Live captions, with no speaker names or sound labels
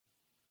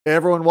Hey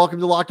everyone, welcome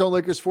to Locked On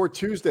Lakers for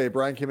Tuesday.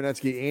 Brian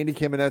Kamenetsky, Andy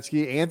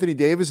Kamenetsky. Anthony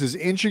Davis is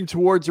inching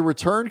towards a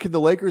return. Can the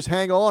Lakers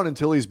hang on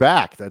until he's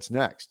back? That's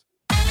next.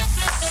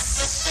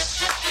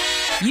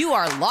 You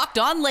are Locked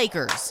On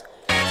Lakers,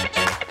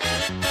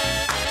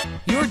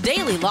 your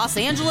daily Los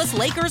Angeles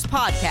Lakers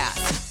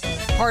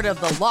podcast. Part of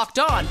the Locked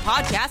On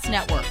Podcast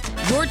Network,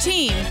 your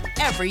team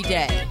every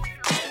day.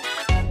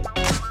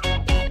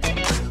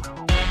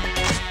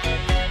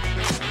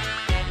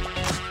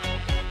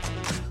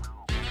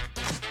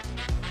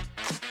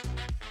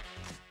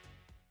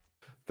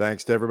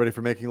 Thanks to everybody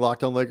for making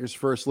Locked On Lakers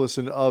first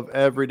listen of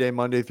every day,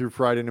 Monday through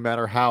Friday, no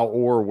matter how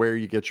or where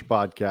you get your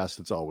podcast.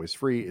 It's always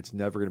free. It's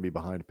never going to be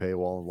behind a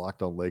paywall. And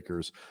Locked On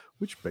Lakers,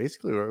 which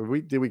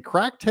basically, did we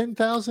crack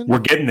 10,000? We're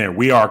getting there.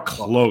 We are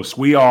close.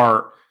 We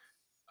are,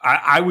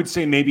 I would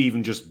say maybe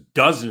even just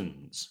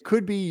dozens.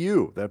 Could be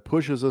you that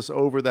pushes us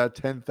over that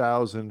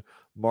 10,000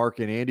 mark.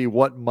 And Andy,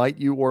 what might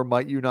you or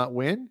might you not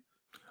win?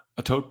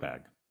 A tote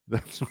bag.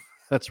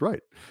 That's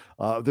right.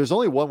 There's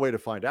only one way to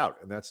find out,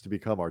 and that's to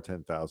become our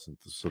 10,000th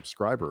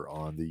subscriber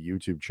on the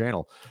YouTube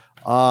channel.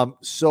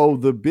 So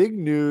the big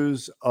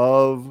news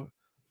of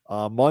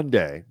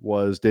Monday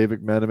was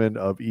David McMenamin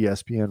of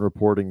ESPN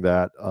reporting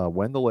that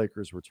when the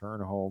Lakers return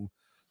home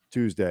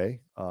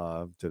Tuesday,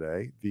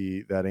 today,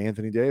 that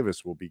Anthony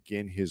Davis will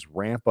begin his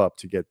ramp up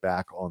to get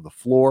back on the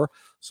floor.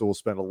 So we'll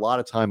spend a lot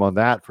of time on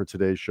that for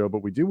today's show.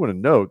 But we do want to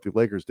note the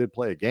Lakers did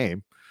play a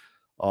game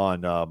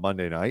on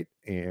Monday night,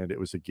 and it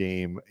was a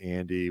game,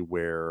 Andy,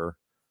 where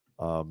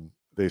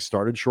they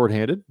started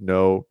shorthanded.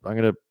 No, I'm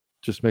going to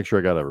just make sure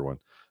I got everyone.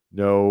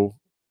 No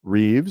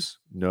Reeves,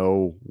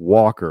 no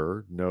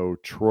Walker, no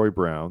Troy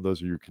Brown.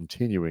 Those are your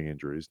continuing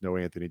injuries. No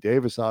Anthony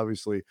Davis,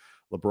 obviously.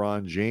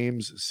 LeBron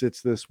James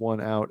sits this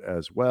one out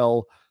as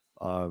well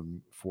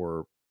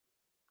for,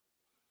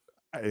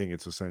 I think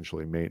it's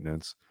essentially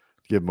maintenance.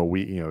 Give him a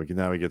week,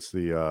 now he gets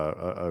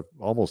the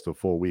almost a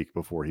full week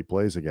before he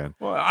plays again.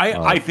 Well,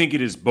 I think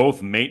it is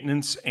both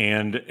maintenance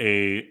and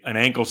an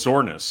ankle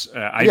soreness.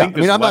 I'm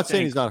not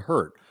saying he's not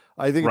hurt.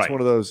 I think it's one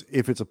of those,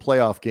 if it's a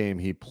playoff game,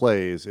 he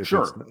plays. If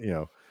sure.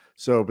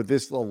 It's, but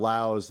this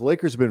allows, the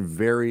Lakers have been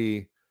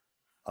very,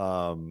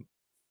 I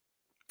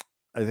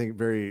think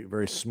very,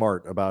 very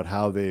smart about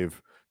how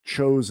they've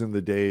chosen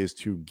the days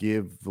to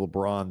give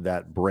LeBron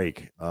that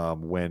break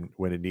when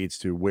it needs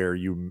to, where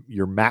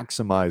you're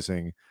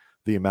maximizing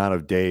the amount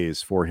of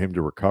days for him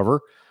to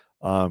recover.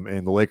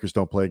 And the Lakers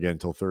don't play again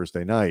until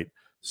Thursday night.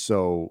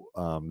 So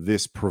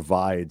this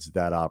provides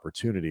that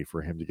opportunity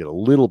for him to get a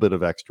little bit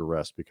of extra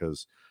rest,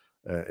 because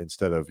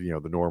instead of,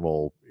 the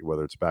normal,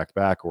 whether it's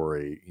back-to-back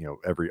or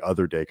every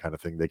other day kind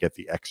of thing, they get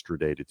the extra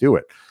day to do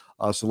it.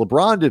 So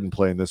LeBron didn't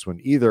play in this one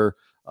either.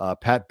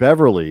 Pat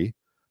Beverly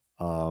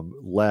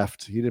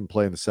left. He didn't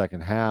play in the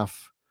second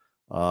half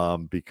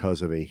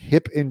because of a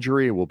hip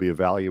injury. It will be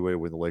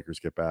evaluated when the Lakers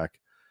get back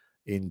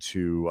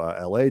into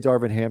LA,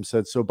 Darvin Ham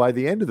said. So by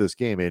the end of this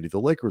game, Andy,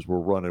 the Lakers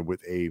were running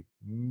with a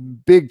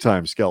big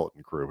time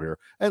skeleton crew here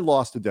and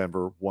lost to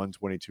Denver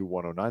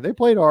 122-109. They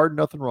played hard.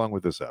 Nothing wrong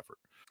with this effort.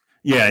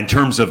 Yeah, in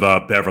terms of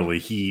Beverly,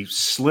 he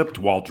slipped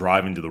while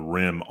driving to the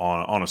rim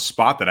on a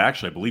spot that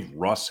actually I believe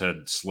Russ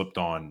had slipped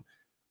on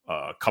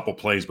a couple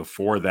plays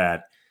before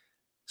that.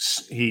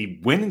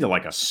 He went into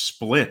like a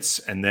splits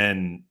and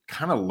then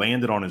kind of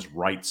landed on his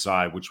right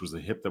side, which was the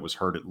hip that was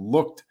hurt. It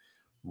looked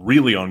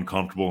really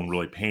uncomfortable and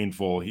really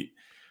painful.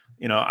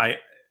 On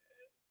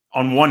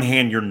one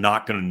hand, you're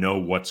not going to know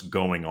what's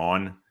going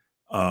on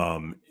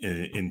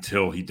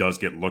until he does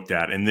get looked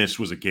at. And this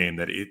was a game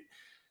that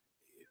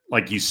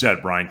like you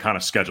said, Brian, kind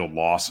of scheduled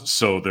loss.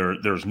 So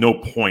there's no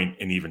point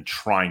in even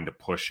trying to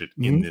push it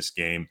in this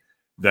game,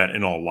 that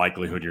in all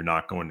likelihood, you're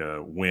not going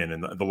to win.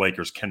 And the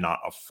Lakers cannot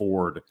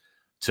afford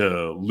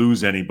to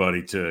lose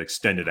anybody to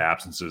extended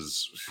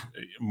absences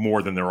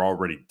more than they're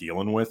already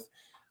dealing with.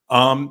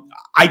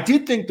 I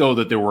did think, though,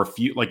 that there were a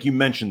few, like you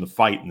mentioned, the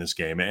fight in this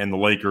game, and the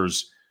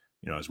Lakers,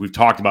 as we've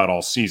talked about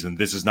all season,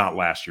 this is not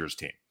last year's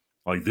team.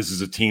 Like, this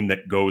is a team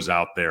that goes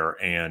out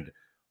there and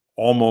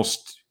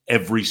almost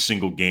every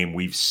single game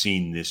we've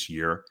seen this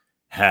year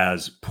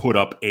has put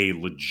up a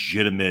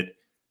legitimate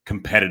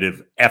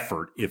competitive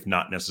effort, if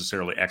not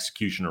necessarily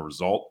execution or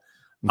result.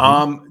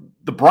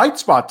 The bright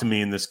spot to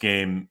me in this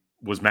game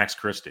was Max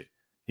Christie.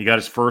 He got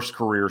his first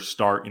career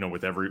start,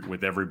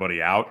 with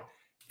everybody out.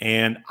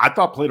 And I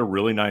thought played a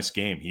really nice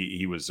game.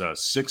 He was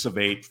 6 of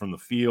 8 from the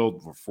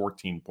field for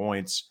 14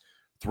 points,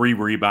 3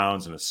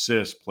 rebounds and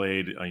assists,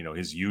 played,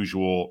 his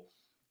usual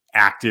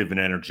active and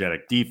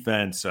energetic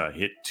defense,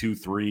 hit 2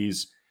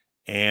 threes.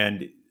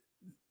 And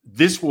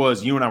this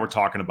was, you and I were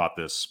talking about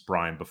this,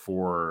 Brian,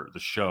 before the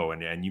show,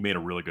 and you made a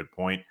really good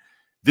point.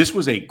 This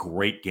was a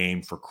great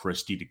game for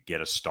Christie to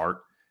get a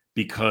start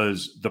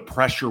because the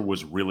pressure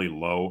was really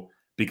low,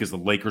 because the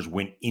Lakers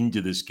went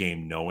into this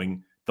game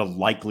knowing the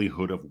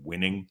likelihood of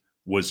winning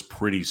was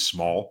pretty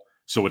small.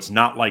 So it's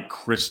not like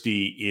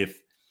Christie,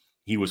 if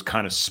he was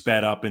kind of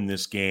sped up in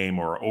this game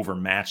or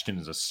overmatched in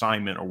his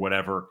assignment or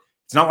whatever,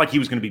 it's not like he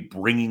was going to be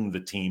bringing the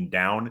team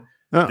down.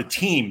 The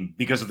team,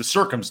 because of the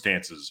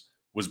circumstances,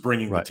 was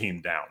bringing the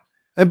team down.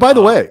 And by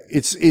the way,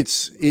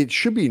 it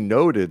should be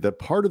noted that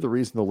part of the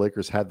reason the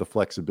Lakers had the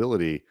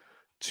flexibility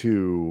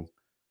to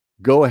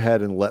go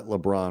ahead and let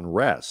LeBron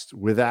rest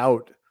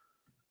without,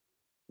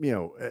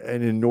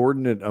 an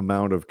inordinate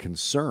amount of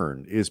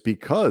concern is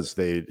because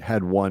they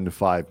had won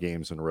 5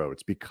 games in a row.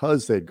 It's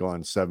because they'd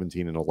gone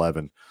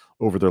 17-11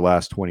 over their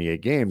last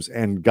 28 games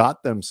and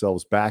got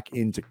themselves back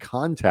into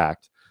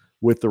contact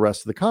with the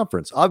rest of the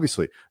conference.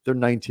 Obviously, they're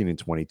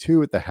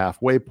 19-22 at the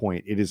halfway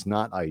point. It is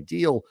not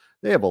ideal.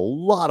 They have a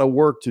lot of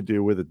work to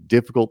do with a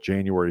difficult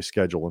January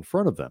schedule in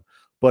front of them.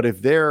 But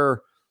if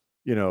they're,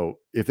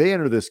 if they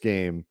enter this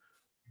game,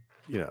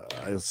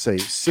 I'll say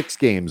 6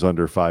 games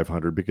under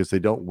 500 because they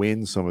don't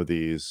win some of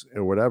these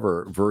or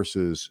whatever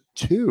versus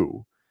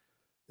 2,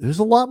 there's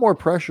a lot more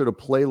pressure to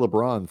play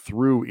LeBron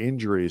through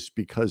injuries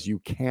because you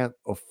can't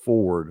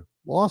afford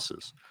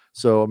losses.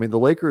 So, I mean, the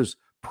Lakers'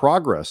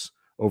 progress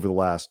over the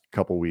last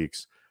couple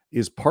weeks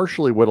is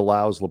partially what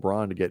allows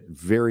LeBron to get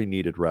very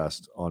needed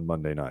rest on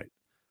Monday night.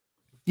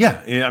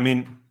 Yeah. I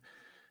mean,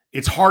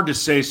 it's hard to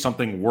say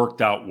something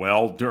worked out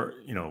well,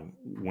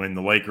 when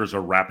the Lakers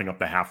are wrapping up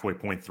the halfway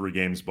point 3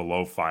 games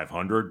below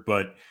 500.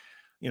 But,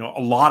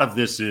 a lot of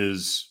this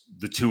is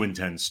the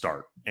 2-10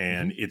 start,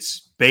 and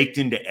it's baked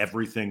into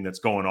everything that's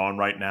going on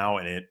right now.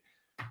 And it,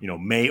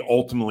 may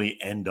ultimately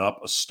end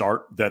up a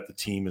start that the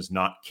team is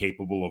not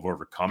capable of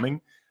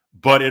overcoming.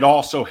 But it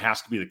also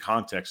has to be the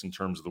context in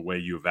terms of the way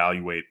you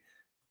evaluate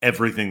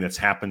everything that's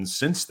happened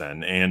since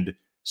then. And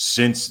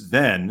since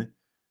then,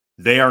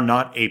 they are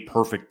not a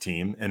perfect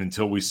team. And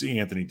until we see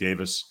Anthony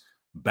Davis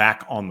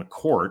back on the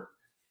court,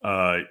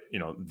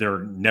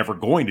 they're never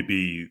going to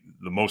be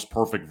the most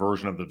perfect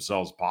version of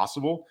themselves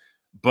possible.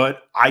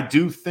 But I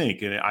do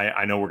think, and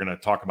I know we're going to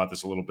talk about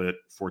this a little bit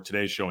for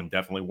today's show and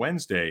definitely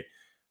Wednesday,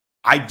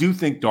 I do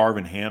think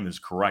Darvin Ham is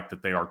correct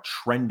that they are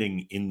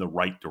trending in the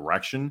right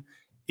direction.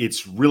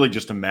 It's really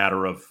just a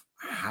matter of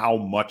how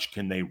much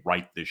can they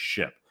right this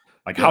ship?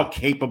 Like, how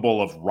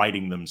capable of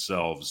righting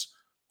themselves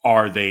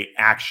are they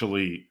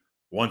actually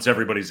once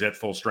everybody's at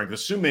full strength,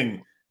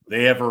 assuming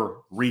they ever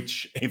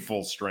reach a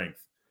full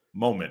strength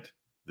moment.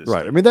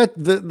 Right. I mean, that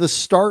the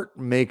start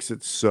makes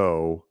it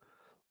so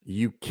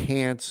you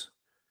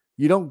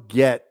don't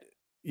get,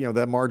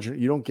 that margin.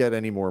 You don't get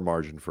any more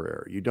margin for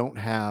error. You don't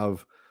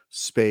have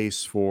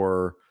space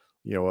for,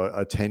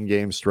 a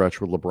 10-game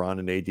stretch where LeBron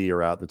and AD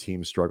are out, the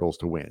team struggles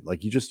to win.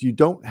 Like, you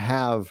don't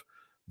have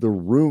the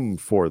room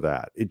for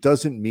that. It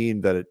doesn't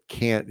mean that it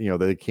can't,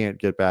 that it can't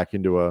get back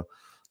into a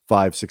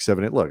 5, 6,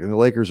 7, 8 look. And the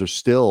Lakers are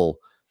still,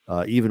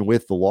 even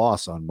with the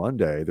loss on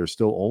Monday, they're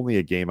still only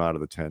a game out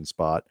of the 10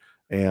 spot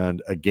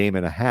and a game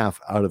and a half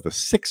out of the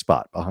 6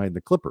 spot behind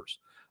the Clippers.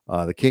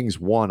 The Kings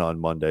won on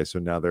Monday, so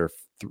now they're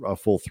a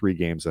full 3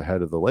 games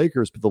ahead of the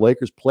Lakers. But the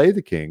Lakers play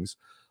the Kings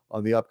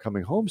on the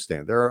upcoming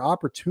homestand. There are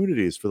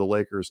opportunities for the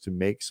Lakers to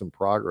make some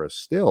progress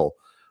still,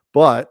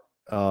 but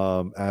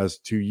as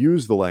to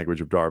use the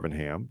language of Darvin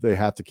Ham, they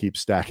have to keep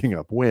stacking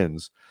up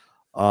wins.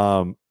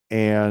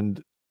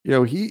 And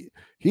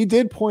he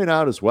did point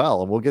out as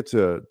well, and we'll get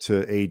to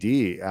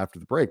AD after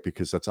the break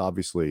because that's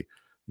obviously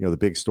the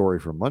big story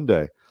from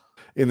Monday.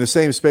 In the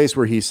same space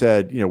where he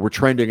said, we're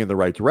trending in the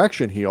right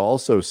direction, he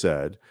also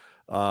said,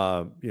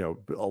 a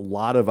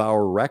lot of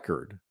our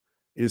record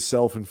is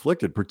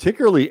self-inflicted,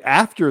 particularly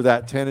after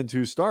that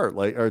 10-2 start,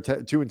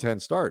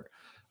 2-10 start.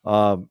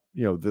 The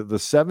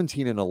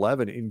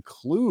 17-11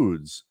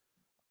 includes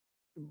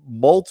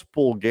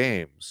multiple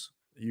games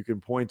you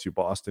can point to,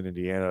 Boston,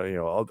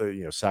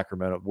 Indiana,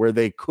 Sacramento, where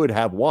they could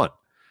have won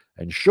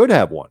and should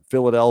have won,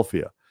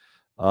 Philadelphia,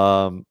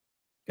 and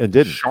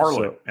didn't.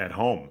 Charlotte at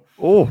home.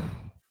 Oh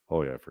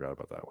yeah, I forgot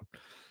about that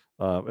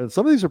one. And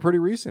some of these are pretty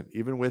recent,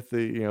 even with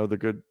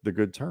the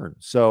good turn.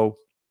 So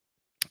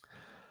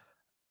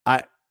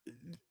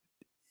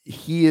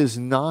he is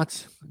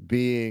not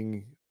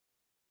being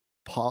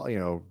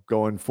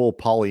going full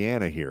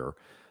Pollyanna here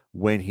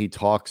when he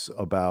talks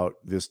about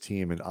this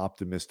team in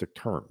optimistic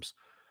terms.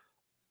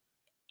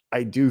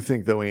 I do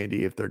think, though,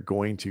 Andy, if they're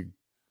going to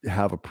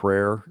have a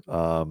prayer,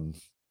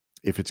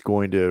 if it's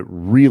going to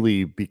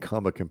really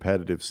become a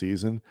competitive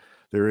season,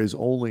 there is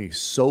only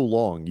so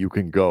long you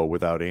can go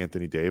without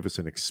Anthony Davis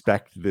and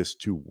expect this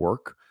to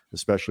work,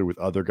 especially with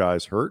other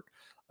guys hurt.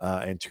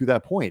 And to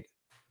that point,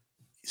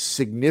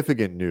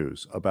 significant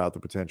news about the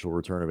potential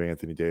return of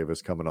Anthony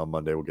Davis coming on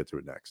Monday. We'll get to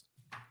it next.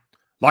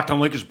 Locked On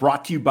Lakers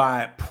brought to you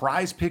by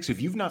Prize Picks.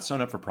 If you've not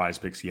signed up for Prize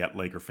Picks yet,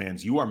 Laker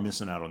fans, you are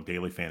missing out on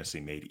daily fantasy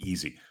made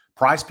easy.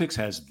 Prize Picks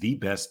has the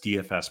best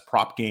DFS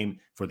prop game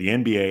for the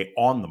NBA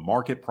on the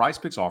market. Prize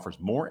Picks offers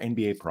more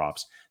NBA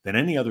props than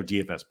any other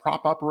DFS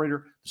prop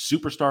operator.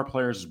 Superstar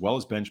players as well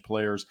as bench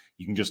players.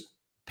 You can just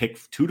pick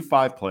 2 to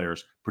 5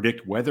 players,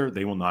 predict whether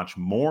they will notch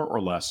more or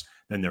less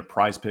than their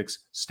Prize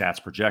Picks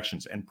stats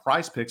projections. And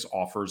Prize Picks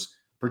offers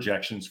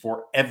projections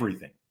for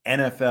everything: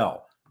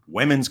 NFL,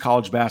 women's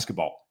college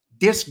basketball,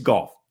 disc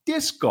golf.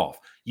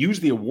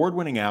 Use the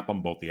award-winning app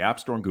on both the App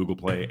Store and Google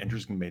Play.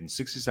 Entries can be made in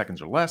 60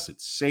 seconds or less.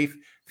 It's safe,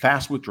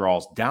 fast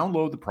withdrawals.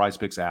 Download the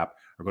PrizePicks app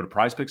or go to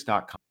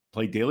prizepicks.com.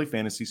 Play daily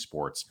fantasy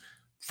sports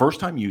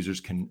First-time users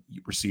can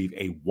receive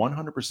a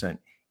 100%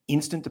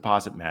 instant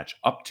deposit match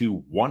up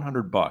to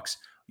 $100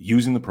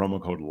 using the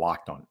promo code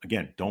Locked On.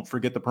 Again, don't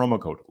forget the promo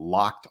code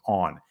Locked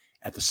On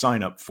at the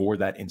sign up for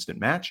that instant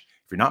match.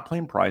 If you're not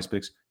playing Prize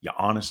Picks, you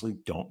honestly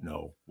don't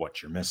know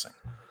what you're missing.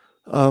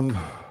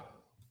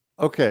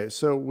 Okay,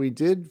 so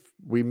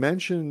we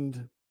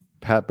mentioned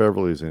Pat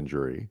Beverly's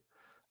injury.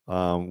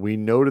 We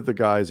noted the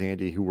guys,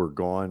 Andy, who were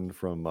gone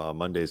from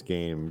Monday's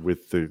game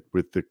with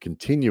the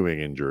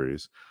continuing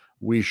injuries.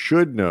 We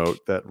should note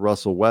that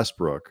Russell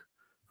Westbrook,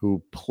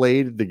 who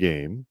played the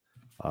game,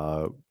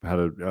 had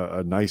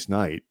a nice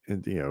night,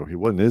 and it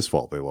wasn't his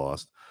fault they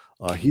lost.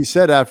 He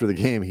said after the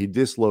game he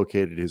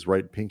dislocated his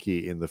right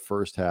pinky in the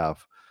first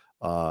half,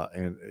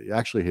 and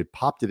actually had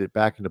popped it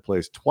back into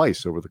place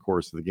twice over the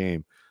course of the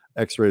game.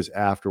 X-rays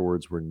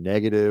afterwards were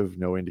negative,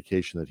 no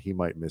indication that he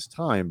might miss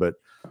time, but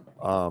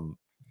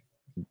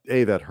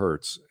A, that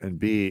hurts, and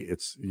B,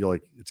 it's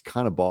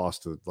kind of boss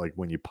to like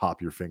when you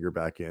pop your finger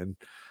back in,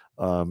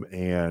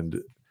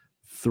 and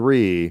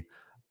 3,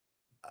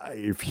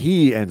 if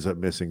he ends up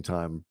missing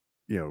time,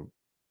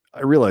 I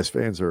realize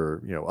fans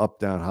are up,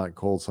 down, hot, and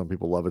cold. Some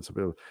people love it. Some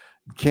people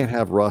can't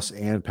have Russ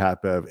and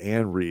Pat Bev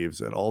and Reeves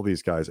and all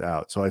these guys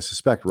out. So I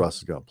suspect Russ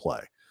is going to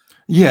play.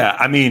 Yeah,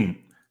 I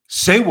mean,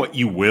 say what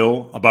you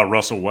will about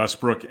Russell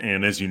Westbrook,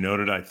 and as you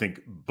noted, I think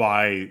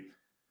by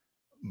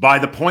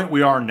the point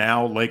we are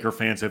now, Laker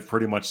fans have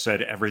pretty much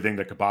said everything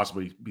that could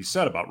possibly be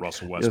said about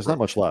Russell Westbrook. There's not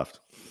much left.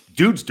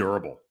 Dude's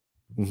durable.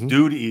 Mm-hmm.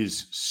 Dude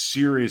is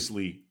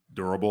seriously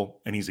durable,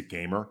 and he's a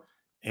gamer.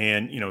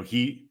 And,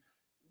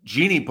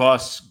 Jeannie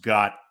Buss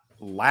got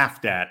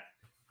laughed at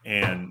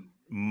and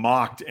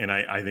mocked, and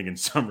I think in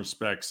some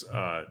respects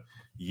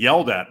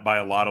yelled at by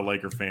a lot of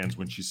Laker fans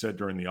when she said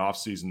during the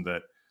offseason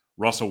that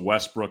Russell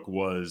Westbrook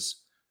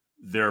was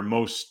their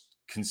most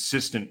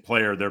consistent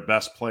player, their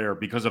best player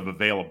because of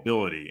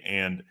availability.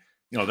 And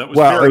that was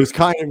it was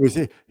kind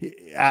of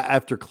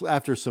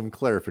after some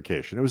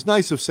clarification. It was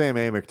nice of Sam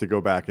Amick to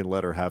go back and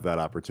let her have that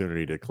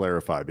opportunity to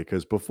clarify,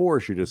 because before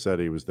she just said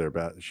he was their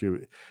best.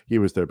 He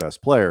was their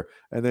best player,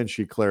 and then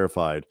she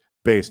clarified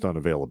based on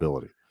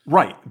availability.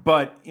 Right,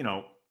 but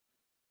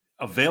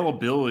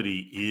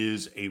availability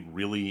is a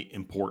really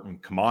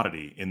important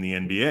commodity in the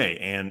NBA,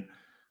 and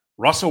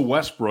Russell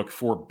Westbrook,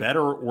 for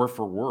better or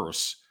for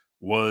worse,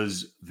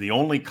 was the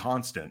only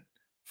constant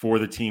for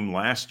the team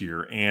last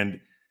year, and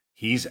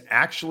he's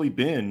actually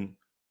been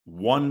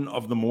one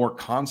of the more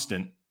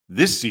constant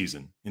this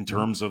season in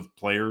terms of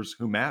players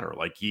who matter.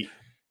 Like he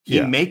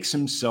makes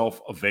himself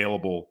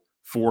available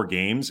for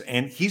games,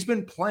 and he's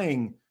been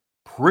playing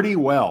pretty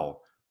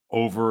well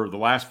over the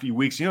last few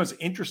weeks. It's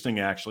interesting,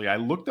 actually. I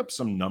looked up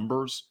some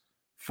numbers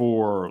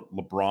for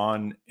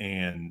LeBron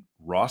and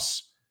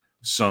Russ,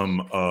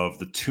 some of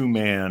the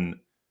two-man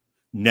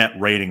net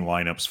rating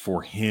lineups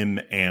for him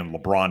and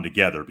LeBron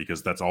together,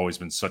 because that's always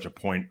been such a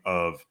point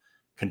of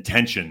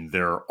contention,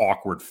 their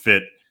awkward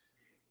fit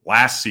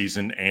last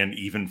season and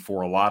even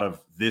for a lot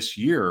of this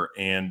year.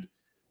 And,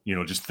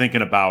 just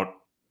thinking about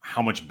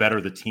how much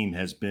better the team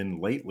has been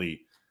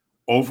lately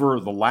over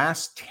the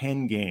last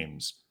 10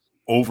 games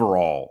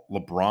overall,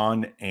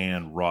 LeBron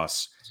and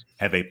Russ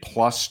have a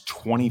plus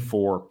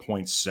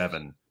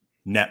 24.7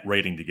 net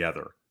rating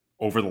together.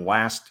 Over the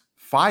last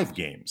 5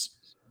 games,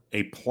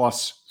 a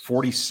plus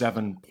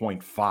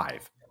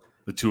 47.5,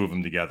 the two of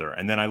them together.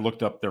 And then I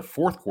looked up their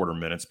fourth quarter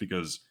minutes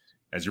because,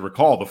 as you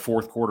recall, the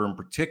fourth quarter in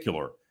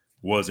particular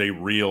was a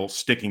real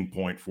sticking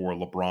point for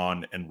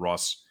LeBron and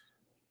Russ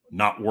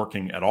not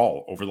working at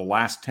all. Over the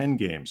last 10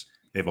 games,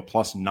 they have a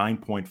plus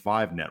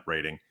 9.5 net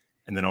rating.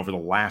 And then over the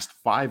last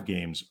 5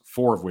 games,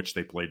 4 of which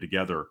they played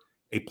together,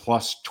 a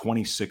plus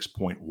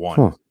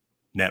 26.1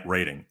 net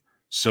rating.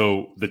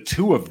 So the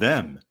two of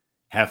them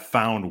have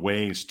found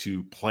ways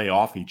to play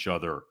off each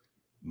other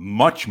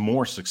much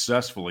more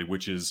successfully,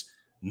 which is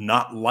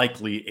not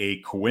likely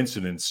a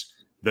coincidence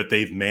that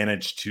they've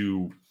managed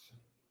to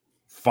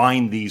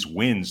find these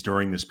wins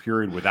during this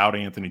period without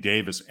Anthony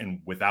Davis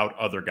and without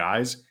other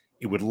guys.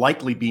 It would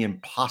likely be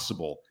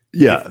impossible.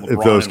 If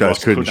those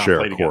guys couldn't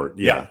share a court.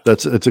 Yeah.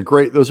 Those are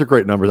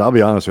great numbers. I'll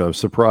be honest with you, I was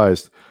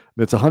surprised.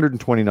 It's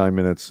 129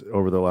 minutes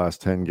over the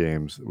last 10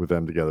 games with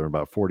them together, and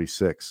about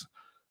 46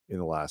 in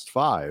the last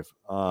 5.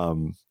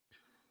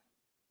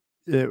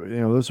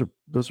 Those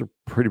are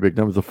pretty big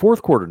numbers. The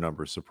fourth quarter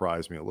numbers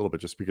surprised me a little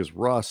bit, just because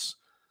Russ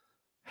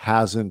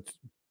hasn't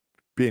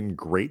been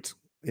great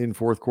in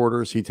fourth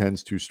quarters. He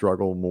tends to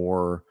struggle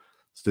more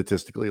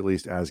statistically, at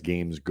least as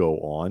games go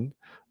on.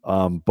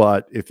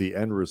 But if the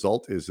end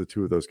result is the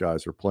two of those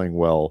guys are playing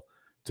well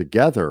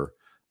together,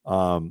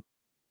 so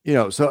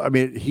I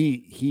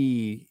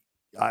mean,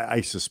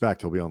 I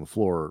suspect he'll be on the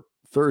floor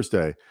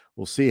Thursday.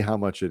 We'll see how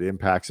much it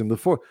impacts him. Not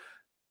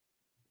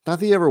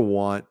that you ever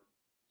want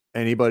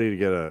anybody to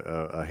get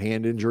a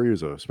hand injury,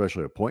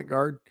 especially a point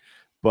guard,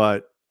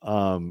 but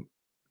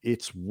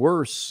it's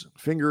worse.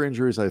 Finger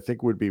injuries, I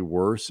think, would be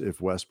worse if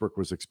Westbrook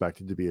was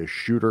expected to be a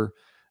shooter,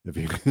 if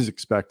he was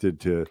expected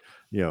to,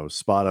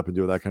 spot up and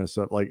do that kind of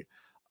stuff. Like,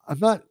 I'm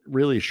not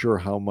really sure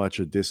how much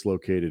a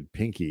dislocated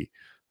pinky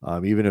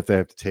even if they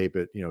have to tape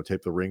it,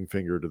 tape the ring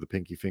finger to the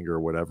pinky finger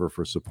or whatever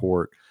for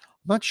support.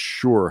 I'm not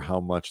sure how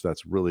much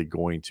that's really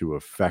going to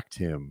affect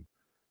him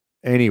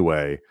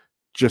anyway,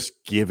 just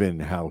given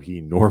how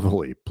he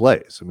normally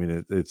plays. I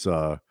mean, it's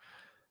so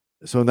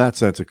in that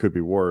sense, it could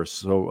be worse.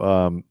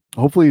 So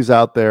hopefully he's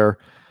out there.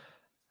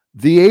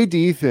 The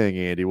AD thing,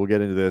 Andy, we'll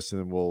get into this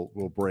and then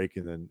we'll break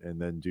and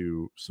then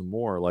do some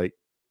more. Like,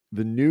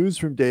 the news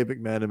from Dave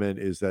McMenamin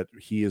is that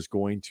he is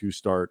going to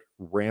start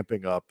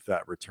ramping up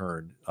that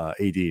return,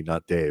 AD,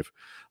 not Dave,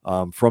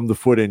 from the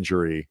foot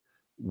injury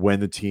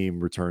when the team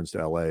returns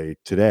to LA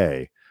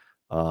today.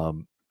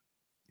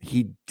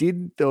 He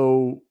didn't,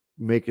 though,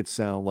 make it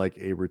sound like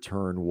a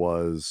return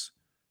was,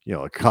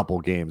 a couple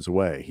games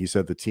away. He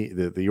said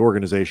the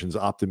organization's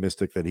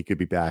optimistic that he could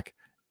be back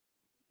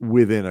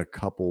within a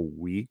couple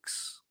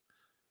weeks.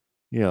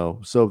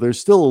 So there's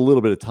still a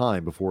little bit of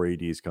time before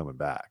AD is coming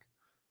back.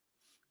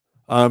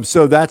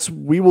 So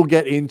we will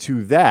get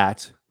into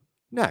that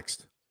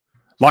next.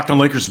 Locked On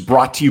Lakers is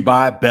brought to you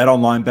by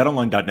BetOnline.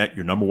 BetOnline.net,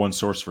 your number one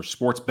source for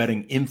sports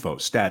betting info,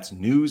 stats,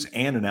 news,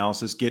 and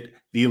analysis. Get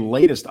the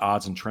latest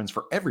odds and trends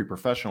for every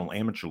professional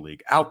amateur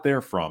league out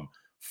there, from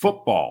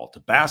football to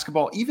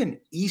basketball, even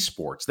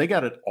esports. They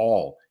got it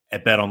all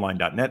at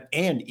BetOnline.net.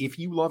 And if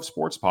you love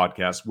sports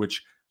podcasts,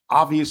 which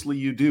obviously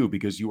you do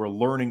because you are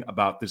learning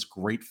about this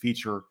great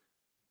feature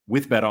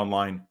with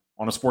BetOnline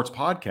on a sports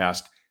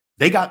podcast,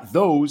 they got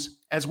those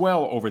as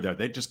well over there.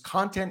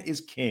 Content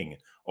is king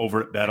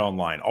over at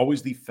BetOnline.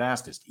 Always the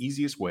fastest,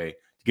 easiest way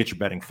to get your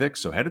betting fix.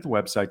 So head to the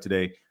website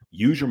today,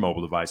 use your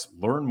mobile device,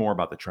 learn more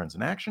about the trends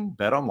in action.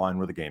 BetOnline,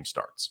 where the game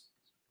starts.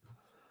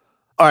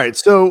 All right.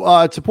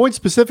 So to point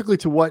specifically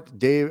to what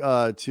Dave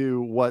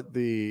what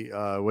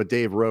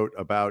Dave wrote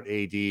about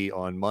AD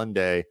on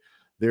Monday,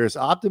 there's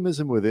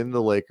optimism within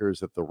the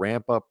Lakers that the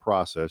ramp-up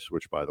process,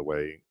 which, by the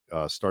way,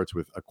 starts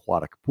with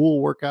aquatic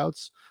pool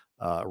workouts,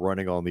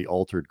 running on the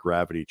altered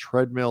gravity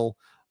treadmill.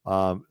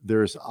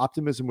 There's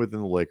optimism within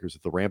the Lakers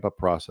that the ramp-up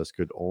process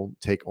could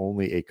take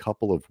only a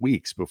couple of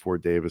weeks before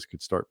Davis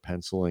could start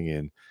penciling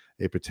in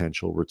a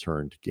potential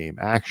return to game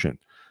action.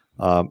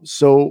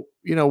 So,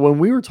 when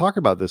we were talking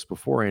about this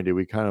before, Andy,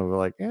 we kind of were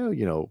like,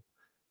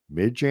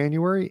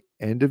 mid-January,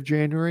 end of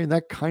January, and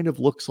that kind of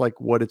looks like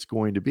what it's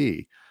going to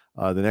be.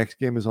 The next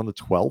game is on the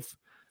 12th.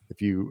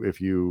 If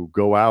you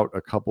go out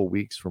a couple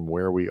weeks from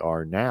where we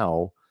are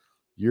now,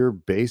 you're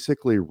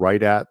basically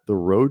right at the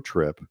road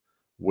trip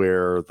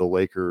where the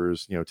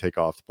Lakers, take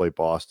off to play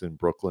Boston,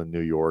 Brooklyn,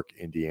 New York,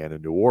 Indiana,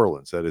 New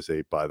Orleans. That is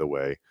by the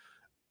way,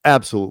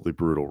 absolutely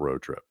brutal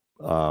road trip.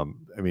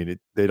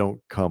 They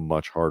don't come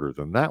much harder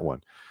than that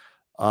one.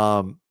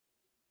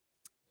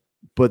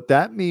 But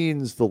that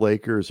means the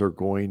Lakers are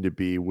going to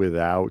be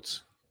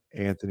without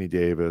Anthony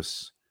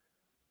Davis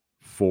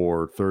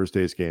for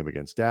Thursday's game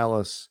against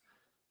Dallas,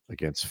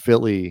 against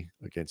Philly,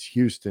 against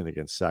Houston,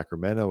 against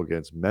Sacramento,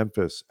 against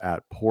Memphis,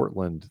 at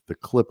Portland, the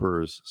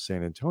Clippers,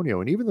 San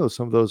Antonio. And even though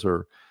some of those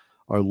are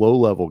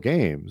low-level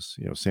games,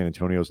 San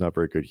Antonio's not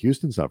very good,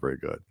 Houston's not very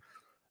good,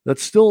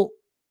 that's still,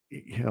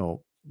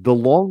 the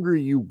longer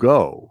you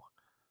go,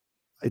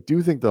 I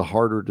do think the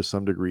harder to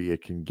some degree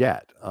it can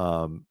get.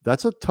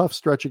 That's a tough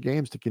stretch of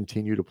games to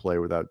continue to play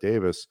without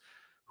Davis,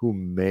 who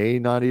may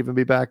not even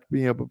be back,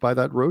 by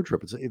that road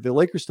trip. The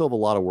Lakers still have a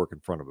lot of work in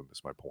front of them,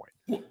 is my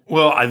point.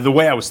 Well, the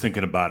way I was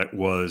thinking about it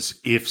was,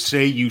 if,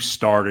 say, you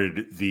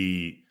started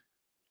the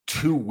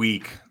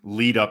 2-week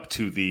lead up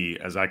to the,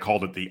 as I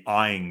called it, the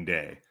eyeing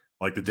day,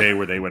 like the day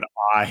where they would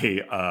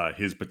eye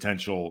his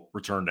potential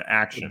return to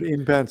action.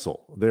 In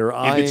pencil. They're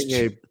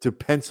eyeing to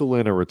pencil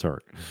in a return.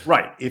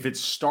 Right. If it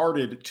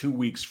started 2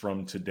 weeks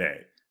from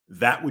today,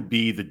 that would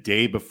be the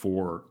day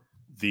before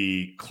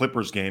the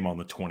Clippers game on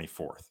the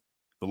 24th.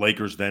 The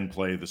Lakers then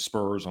play the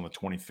Spurs on the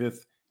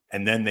 25th,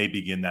 and then they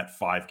begin that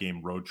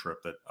 5-game road trip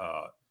that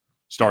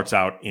starts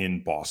out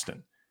in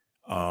Boston.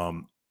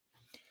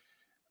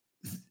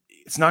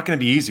 It's not going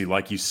to be easy,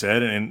 like you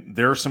said, and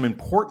there are some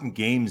important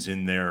games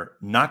in there,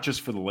 not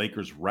just for the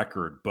Lakers'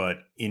 record, but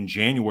in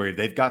January,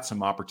 they've got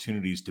some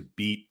opportunities to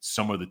beat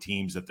some of the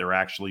teams that they're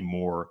actually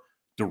more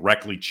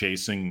directly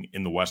chasing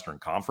in the Western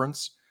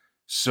Conference.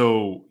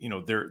 So,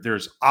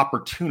 there's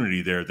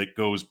opportunity there that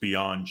goes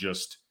beyond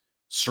just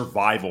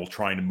survival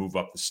trying to move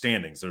up the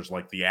standings. There's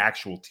like the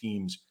actual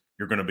teams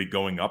you're going to be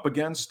going up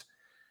against.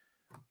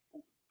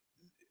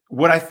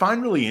 What I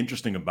find really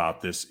interesting about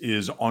this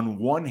is, on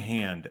one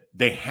hand,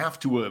 they have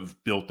to have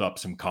built up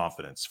some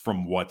confidence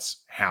from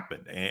what's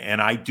happened.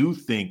 And I do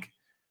think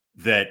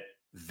that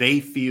they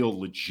feel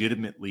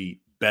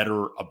legitimately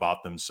better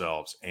about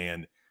themselves.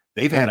 And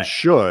they've had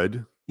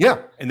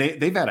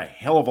they've had a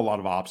hell of a lot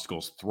of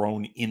obstacles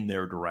thrown in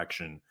their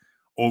direction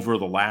over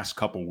the last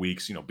couple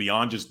weeks,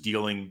 beyond just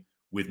dealing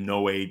with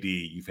no AD.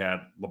 You've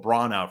had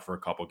LeBron out for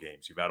a couple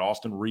games. You've had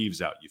Austin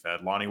Reeves out. You've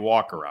had Lonnie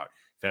Walker out.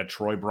 You've had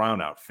Troy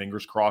Brown out.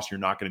 Fingers crossed you're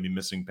not going to be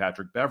missing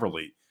Patrick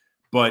Beverley.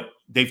 But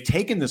they've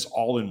taken this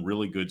all in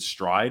really good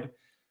stride.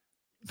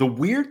 The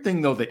weird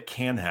thing, though, that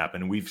can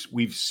happen, and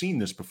we've seen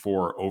this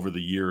before over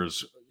the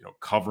years,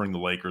 covering the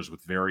Lakers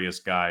with various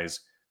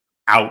guys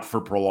out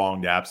for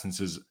prolonged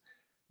absences,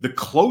 the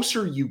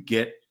closer you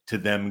get to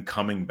them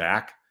coming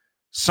back,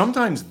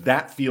 sometimes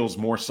that feels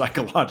more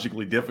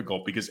psychologically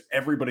difficult because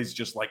everybody's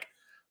just like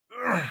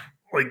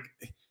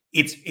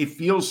it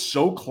feels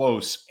so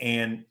close,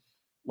 and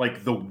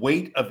like the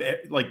weight of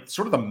like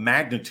sort of the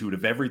magnitude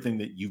of everything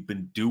that you've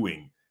been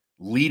doing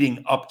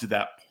leading up to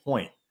that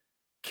point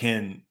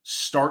can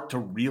start to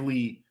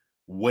really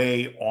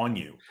weigh on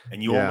you,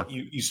 and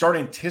you start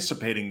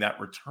anticipating that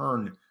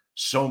return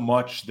so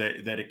much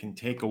that it can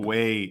take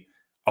away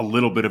a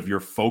little bit of your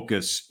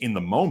focus in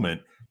the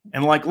moment.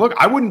 And like, look,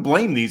 I wouldn't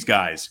blame these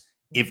guys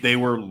if they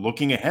were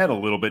looking ahead a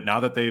little bit now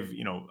that they've,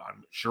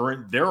 I'm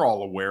sure they're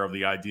all aware of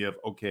the idea of,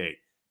 okay,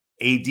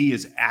 AD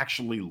is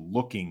actually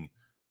looking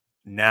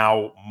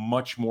now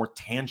much more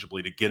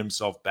tangibly to get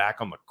himself back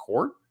on the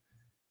court.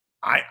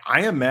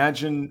 I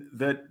imagine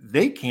that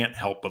they can't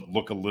help but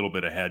look a little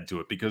bit ahead to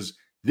it because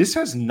this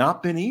has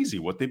not been easy,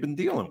 what they've been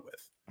dealing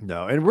with.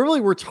 No, and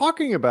really we're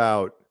talking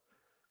about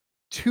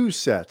two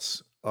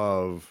sets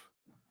of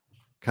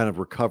kind of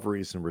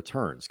recoveries and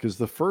returns, because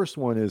the first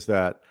one is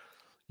that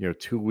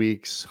 2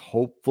 weeks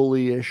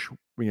hopefully ish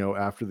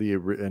after the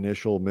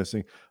initial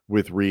missing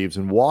with Reeves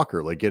and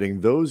Walker, like getting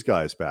those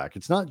guys back.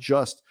 It's not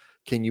just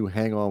can you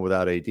hang on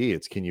without AD,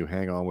 it's can you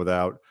hang on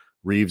without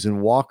Reeves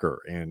and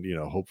Walker, and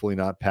hopefully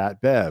not Pat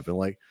Bev. And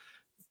like,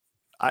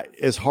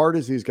 as hard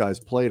as these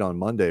guys played on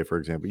Monday, for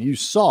example, you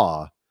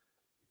saw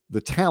the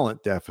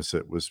talent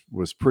deficit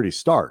was pretty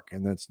stark,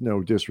 and that's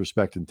no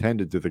disrespect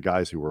intended to the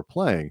guys who were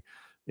playing.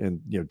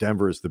 And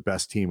Denver is the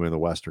best team in the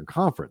Western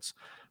Conference,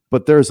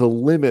 but there's a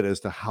limit as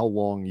to how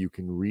long you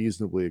can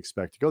reasonably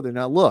expect to go there.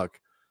 Now, look,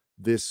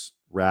 this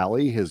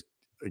rally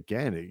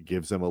it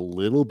gives them a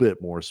little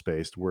bit more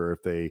space to where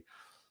if they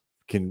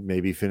can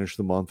maybe finish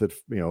the month at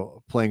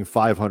playing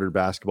 500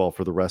 basketball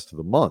for the rest of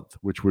the month,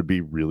 which would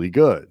be really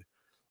good,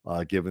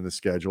 given the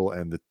schedule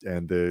and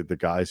the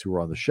guys who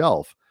are on the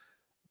shelf.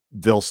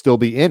 They'll still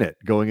be in it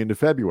going into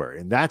February.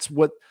 And that's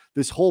what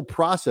this whole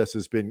process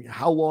has been.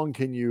 How long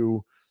can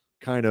you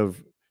kind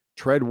of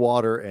tread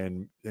water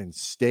and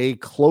stay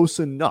close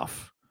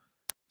enough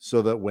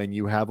so that when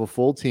you have a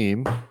full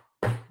team,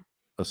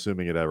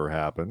 assuming it ever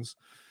happens,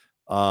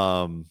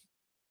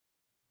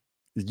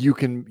 you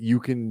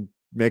can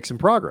make some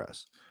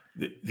progress.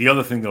 The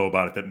other thing, though,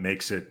 about it that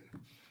makes it,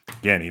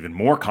 again, even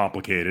more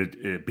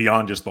complicated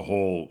beyond just the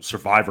whole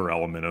survivor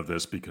element of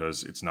this,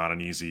 because it's not an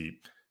easy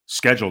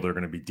schedule they're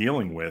going to be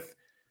dealing with,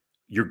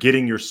 you're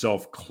getting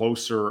yourself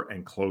closer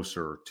and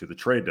closer to the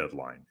trade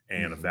deadline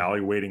and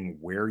evaluating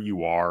where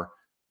you are,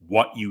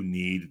 what you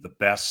need, the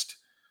best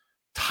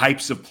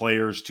types of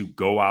players to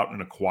go out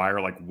and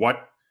acquire, like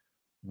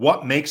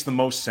what makes the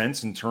most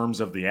sense in terms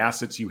of the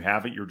assets you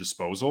have at your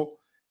disposal,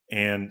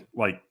 and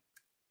like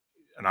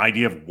an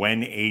idea of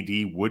when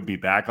AD would be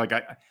back. Like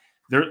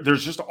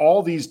there's just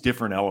all these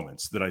different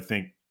elements that I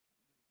think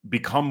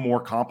become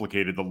more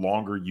complicated the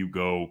longer you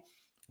go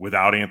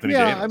without Anthony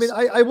Davis. I mean,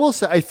 I will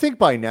say, I think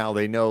by now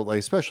they know, like,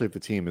 especially if the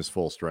team is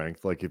full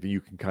strength, like if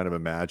you can kind of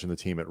imagine the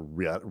team at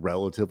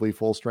relatively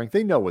full strength,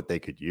 they know what they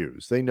could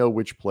use. They know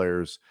which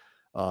players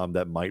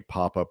that might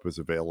pop up as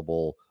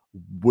available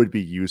would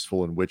be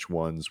useful and which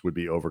ones would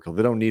be overkill.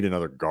 They don't need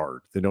another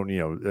guard. They don't,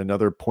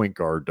 another point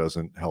guard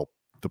doesn't help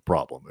the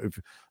problem.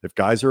 If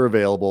guys are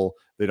available,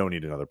 they don't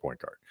need another point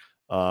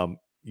guard.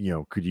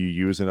 Could you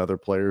use another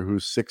player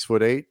who's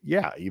 6'8"?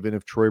 Yeah, even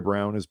if Troy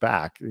Brown is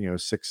back, 6'7",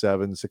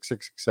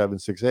 6'6", 6'7",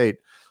 6'8"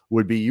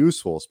 would be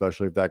useful,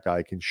 especially if that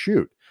guy can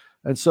shoot.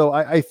 And so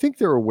I think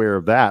they're aware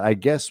of that. I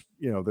guess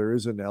there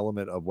is an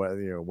element of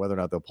whether or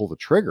not they'll pull the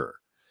trigger.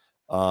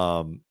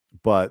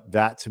 But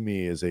that to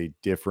me is a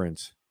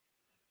different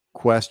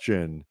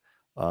question,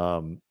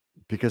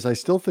 because I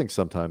still think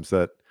sometimes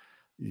that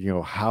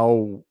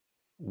how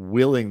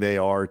willing they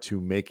are to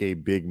make a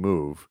big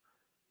move,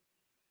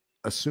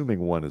 assuming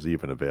one is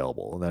even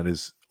available, and that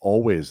is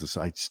always this.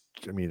 I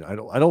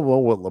don't know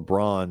what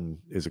LeBron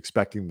is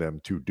expecting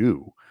them to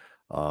do,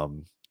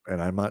 and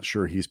I'm not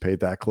sure he's paid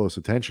that close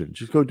attention.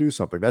 Just go do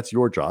something. That's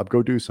your job.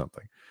 Go do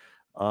something.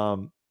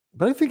 But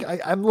I think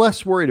I'm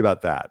less worried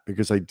about that,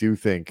 because I do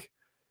think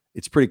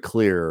it's pretty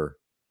clear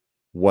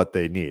what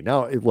they need.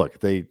 Now, look,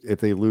 if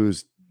they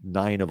lose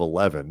 9 of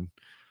 11,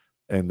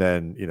 and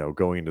then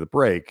going into the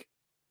break,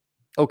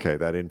 okay,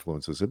 that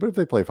influences it. But if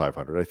they play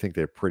 500, I think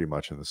they're pretty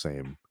much in the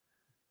same.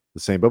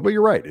 But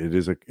you're right. It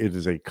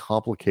is a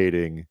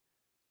complicating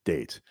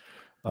date.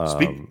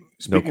 Speaking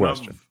no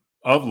question.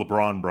 Of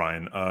LeBron,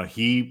 Brian,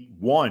 he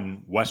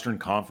won Western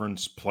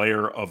Conference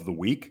Player of the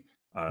Week.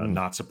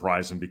 Not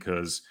surprising,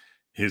 because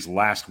his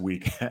last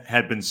week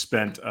had been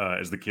spent,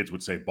 as the kids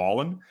would say,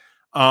 balling.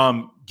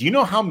 Do you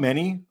know how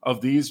many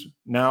of these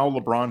now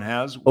LeBron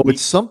has?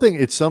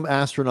 It's some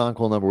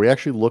astronomical number. We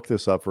actually looked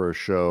this up for a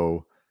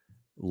show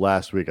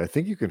last week. I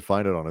think you can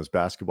find it on his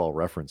Basketball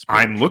Reference page.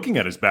 I'm looking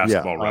at his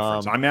Basketball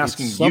Reference. I'm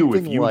asking you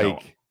if you know.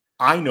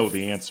 I know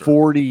the answer.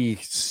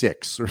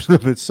 46 or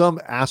something. It's some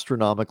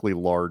astronomically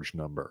large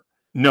number.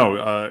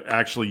 No,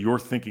 actually, you're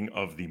thinking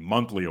of the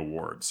monthly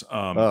awards.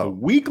 The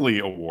weekly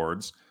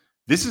awards,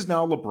 This is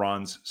now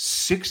LeBron's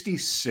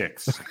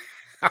 66th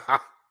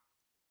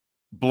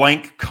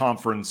blank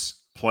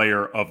conference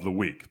player of the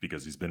week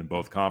because he's been in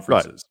both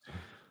conferences. Right.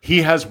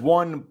 He has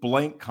won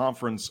blank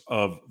conference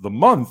of the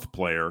month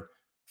player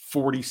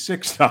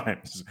 46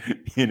 times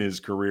in his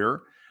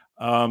career.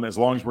 As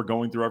long as we're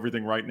going through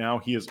everything right now,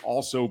 he has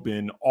also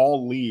been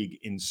all league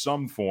in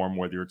some form,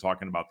 whether you're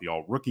talking about the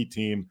all rookie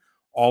team,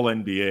 all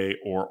NBA,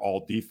 or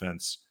all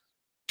defense,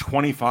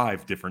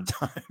 25 different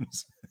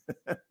times.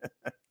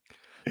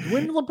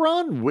 When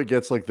LeBron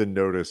gets like the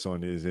notice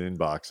on his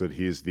inbox that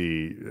he's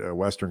the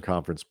Western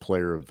Conference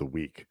Player of the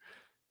Week,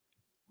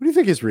 what do you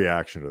think his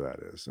reaction to that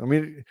is? I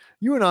mean,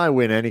 you and I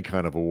win any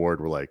kind of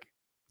award, we're like,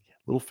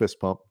 little fist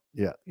pump.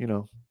 Yeah,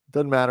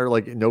 doesn't matter.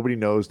 Like, nobody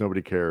knows,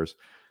 nobody cares.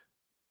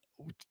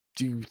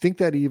 Do you think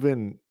that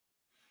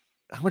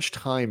how much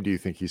time do you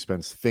think he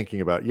spends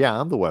thinking about,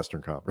 I'm the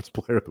Western Conference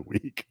Player of the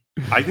Week?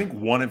 I think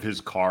one of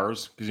his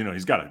cars, because,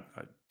 he's got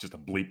just a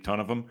bleep ton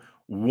of them.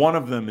 One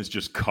of them is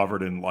just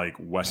covered in like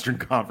Western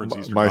Conference.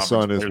 Eastern My Conference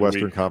son is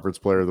Western Conference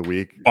Player of the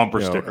Week.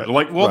 Bumper sticker.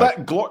 Like, well,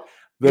 right.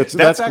 That's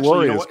actually,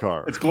 Gloria's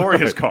car. It's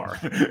Gloria's car.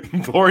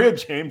 Gloria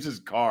James's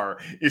car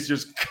is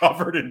just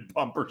covered in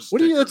bumper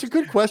stickers. That's a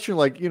good question.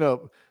 Like,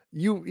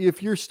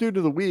 if you're student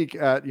of the week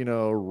at,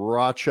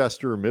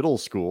 Rochester Middle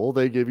School,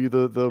 they give you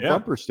the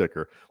bumper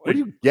sticker. What do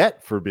you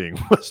get for being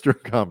Western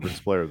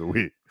Conference Player of the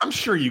Week? I'm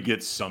sure you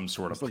get some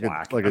sort of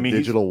plaque. Like a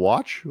digital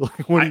watch?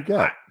 What do you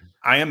get?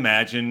 I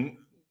imagine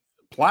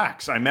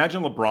plaques. I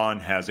imagine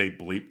LeBron has a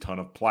bleep ton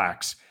of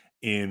plaques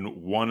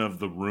in one of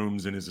the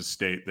rooms in his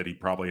estate that he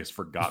probably has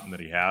forgotten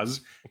that he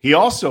has. He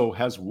also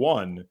has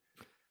won,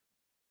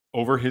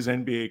 over his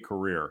NBA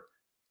career,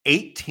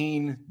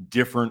 18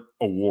 different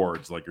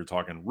awards. Like, you're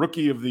talking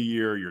Rookie of the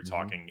Year, you're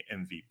talking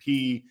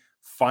MVP,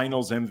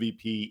 Finals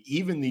MVP,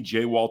 even the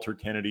J. Walter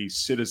Kennedy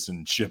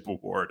Citizenship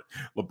Award.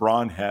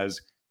 LeBron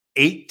has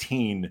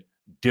 18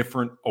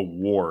 different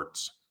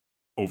awards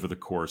over the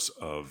course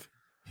of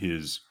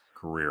his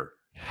career.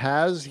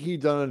 Has he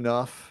done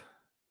enough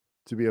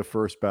to be a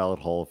first ballot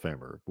Hall of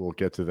Famer? We'll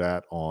get to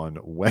that on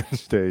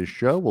Wednesday's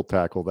show. We'll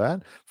tackle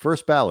that.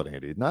 First ballot,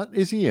 Andy. Not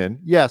is he in?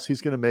 Yes,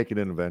 he's going to make it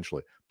in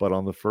eventually. But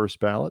on the first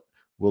ballot,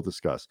 we'll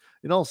discuss.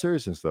 In all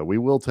seriousness, though, we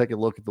will take a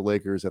look at the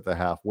Lakers at the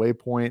halfway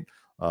point.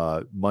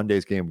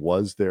 Monday's game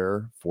was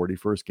their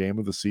 41st game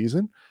of the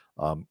season.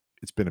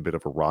 It's been a bit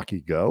of a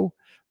rocky go,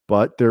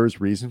 but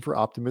there's reason for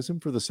optimism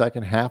for the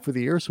second half of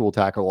the year. So we'll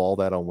tackle all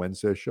that on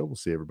Wednesday's show. We'll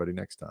see everybody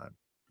next time.